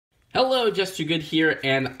Hello, Just Too Good here,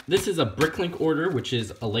 and this is a Bricklink order, which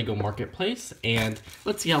is a LEGO marketplace, and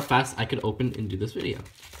let's see how fast I could open and do this video.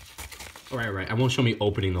 Alright, I won't show me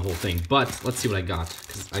opening the whole thing, but let's see what I got,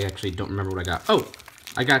 because I actually don't remember what I got. Oh,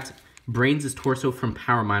 I got Brains' torso from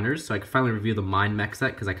Power Miners, so I can finally review the Mind Mech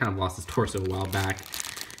set, because I kind of lost his torso a while back.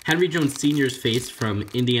 Henry Jones Sr.'s face from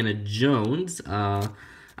Indiana Jones. I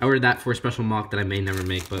ordered that for a special mock that I may never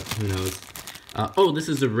make, but who knows. Oh, this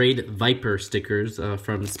is the Raid Viper stickers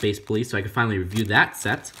from Space Police, so I can finally review that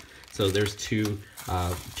set. So there's two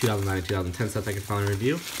 2009 and 2010 sets I can finally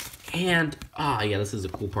review. And, yeah, this is a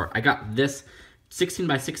cool part. I got this 16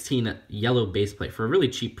 by 16 yellow base plate for a really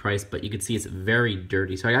cheap price, but you can see it's very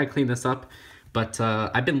dirty. So I gotta clean this up. But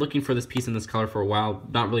I've been looking for this piece in this color for a while,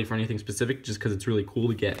 not really for anything specific, just because it's really cool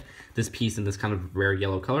to get this piece in this kind of rare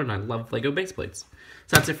yellow color, and I love LEGO base plates.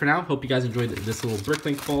 So that's it for now. Hope you guys enjoyed this little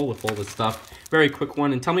Bricklink haul with all this stuff. Very quick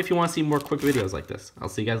one, and tell me if you want to see more quick videos like this. I'll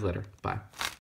see you guys later. Bye.